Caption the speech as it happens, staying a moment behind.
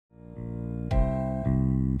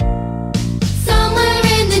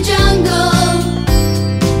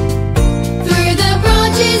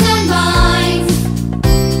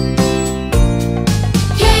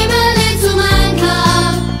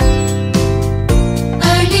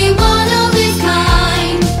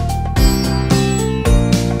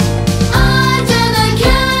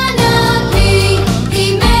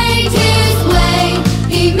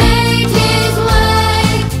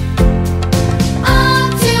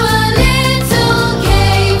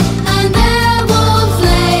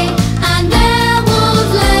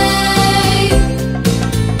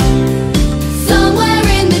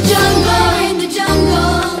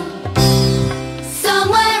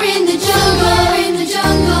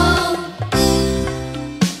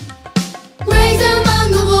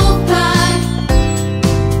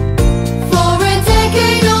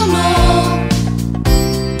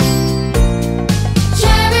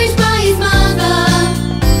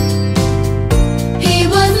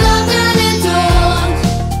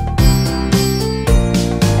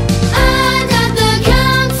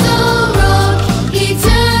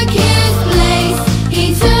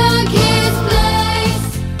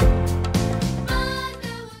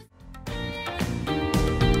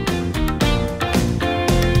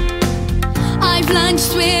learn to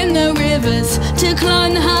swim the rivers, to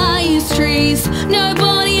climb the highest trees.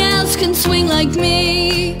 Nobody else can swing like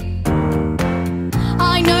me.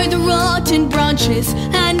 I know the rotten branches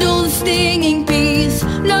and all the stinging bees,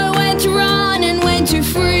 know when to run and when to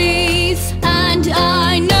freeze. And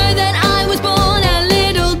I know that I was born a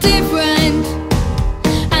little different,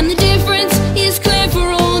 and the difference is clear for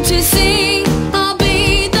all to see. I'll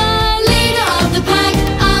be the leader of the pack,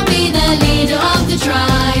 I'll be the leader of the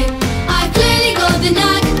tribe. I've clearly got the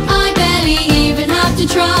knack, I barely even have to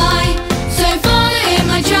try. So follow in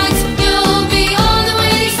my tracks, you'll be on the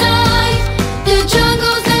winning side. The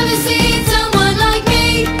jungle's never seen someone like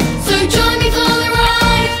me, so join me for the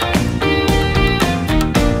ride.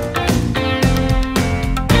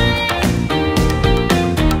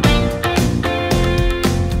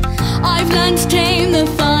 I've learned to tame the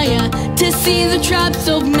fire, to see the traps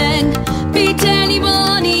of men, beat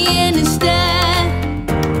anybody in a stare.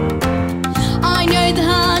 I know the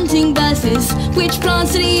hunting buzzes, which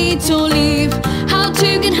plants to eat or leave, how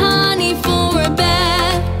to get honey for a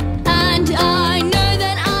bear. And I know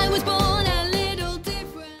that I was born a little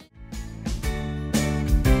different.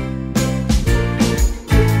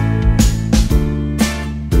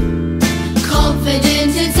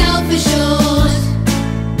 Confident and self-assured,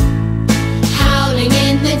 howling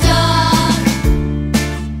in the dark,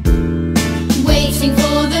 waiting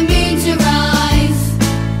for the moon to rise.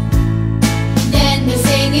 Then the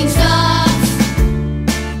singing starts,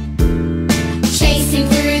 chasing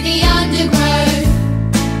through the undergrowth,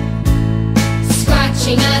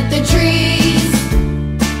 scratching at the trees.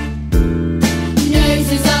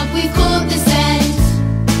 Noses up, we've caught the scent,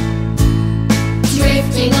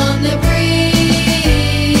 drifting on the breeze.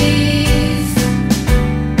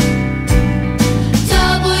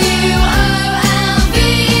 W-O-L-V-S,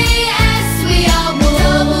 we are more.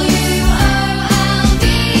 W-O-L-V-S,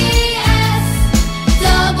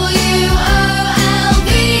 W-O-L-V-S,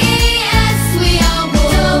 we are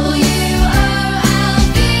more. W-O-L-V-S.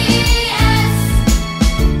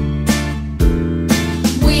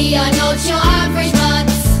 We are not your average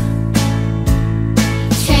mutts,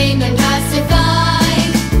 tame and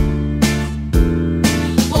pacified,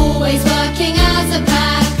 always working as a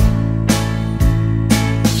pack,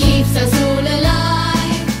 keeps us all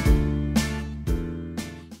alive.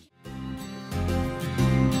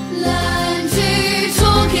 Learn to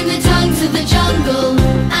talk in the tongues of the jungle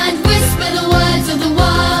and whisper the words of the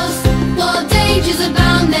wild. While dangers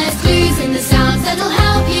abound, there's clues in the sounds that'll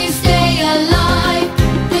help you stay alive.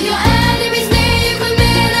 With your enemies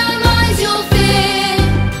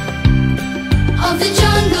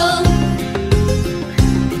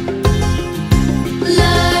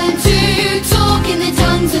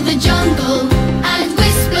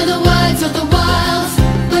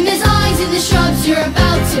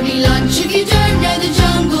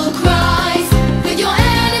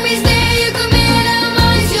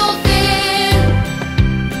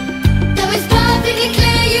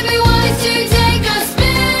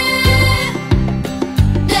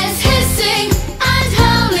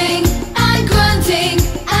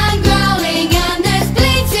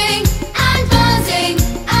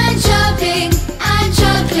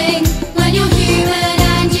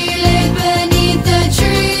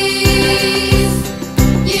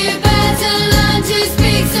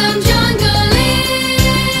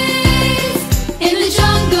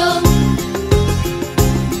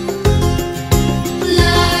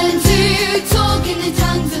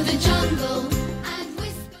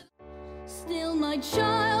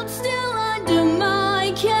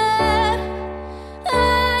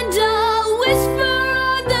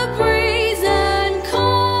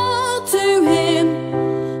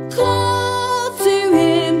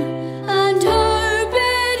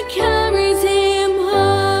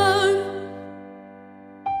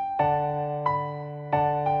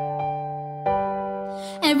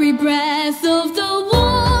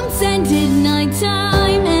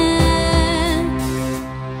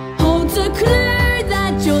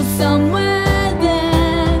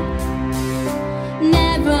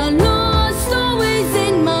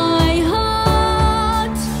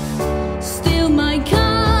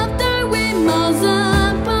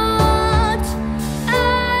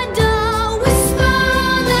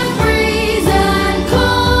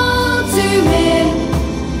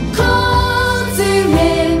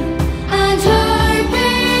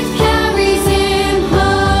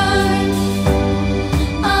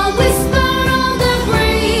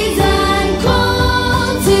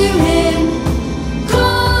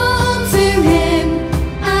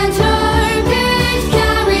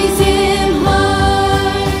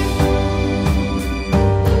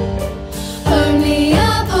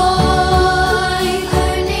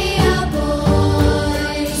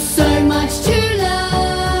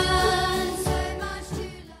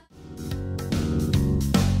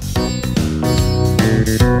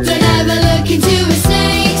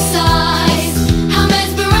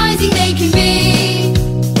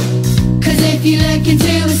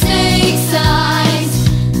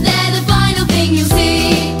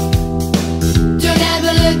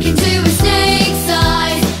look into a snake's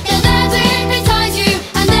eyes, they're there to hypnotize you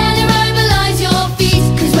and then immobilize your feet.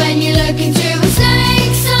 'Cause when you look into a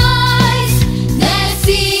snake's eyes, they're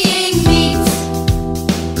seeing meat.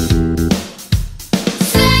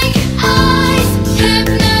 Snake eyes,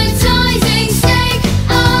 hypnotizing. Snake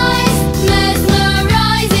eyes,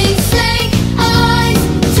 mesmerizing. Snake eyes,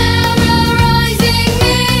 terrorizing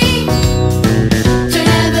me.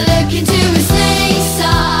 Don't ever look into a snake's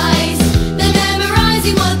eyes, they're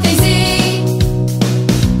memorizing what they see.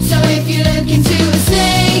 So if you look into a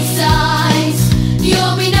snake's eyes,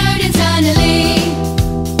 you'll be known eternally.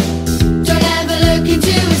 Don't ever look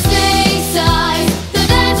into a snake's eyes, they're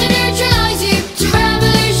there to neutralize you, to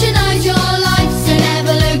revolutionize your life. So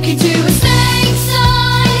never look into a snake's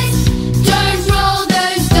eyes, don't roll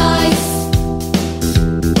those dice.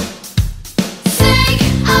 Snake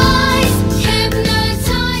eyes,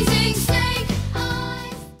 hypnotizing. Snake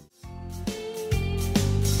eyes.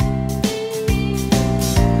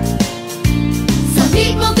 Some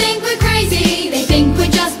people think we're crazy, they think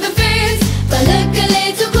we're just buffoons. But look a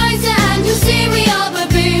little closer and you'll see we are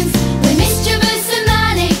baboons. We're mischievous and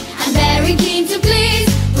manic and very keen to please.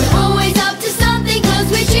 We're always up to something 'cause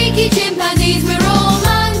we're cheeky chimpanzees. We're all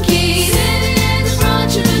monkeys, sitting in the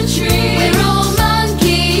branch of a tree. We're all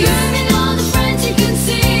monkeys, grooming all the friends you can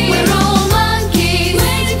see. We're all monkeys,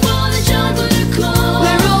 waiting for the jungle to call.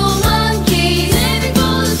 We're all monkeys, living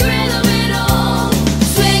for the thrill of it all.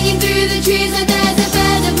 Swinging through the trees like there's a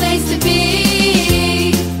better place to be.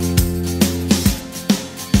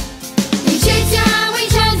 We chitter and we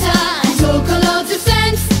chatter and talk a lot of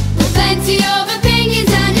sense, with plenty of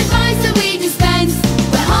opinions and advice that we dispense.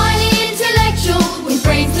 We're highly intellectual, with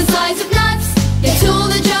brains the size of nuts. Yet all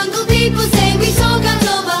the jungle people say we talk out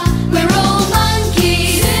of our. We're all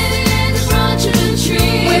monkeys, sitting in the branch of a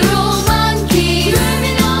tree. We're all monkeys,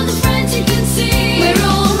 grooming all the friends you can see. We're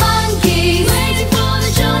all monkeys, waiting for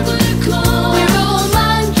the jungle to call. We're all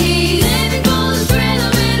monkeys, living for the thrill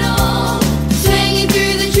of it all. Swinging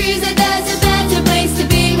through the trees like there's a better place to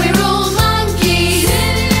be. We're all monkeys,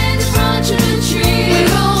 sitting in the branch of a tree.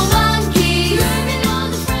 We're all monkeys, grooming all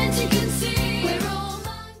the friends you can see. We're all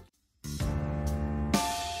monkeys.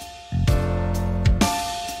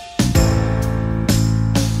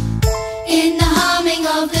 In the humming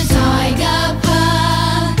of the tiger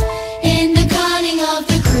purr, in the cunning of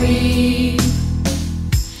the creep.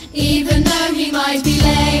 Even though he might be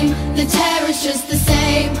lame, the terror's just the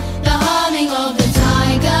same. The humming of the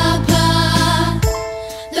tiger purr,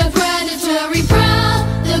 the predatory prowl,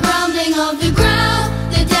 the grumbling of the growl,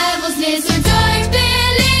 the devil's near. So don't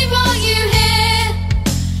believe what you hear,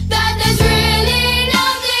 that there's really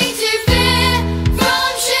nothing to fear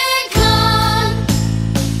from Shere Khan.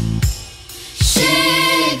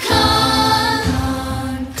 Shere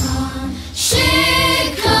Khan, Shere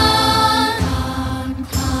Khan.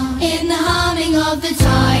 In the humming of the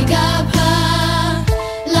tiger purr,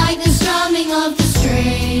 like the strumming of the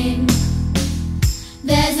string,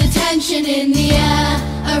 there's a tension in the air.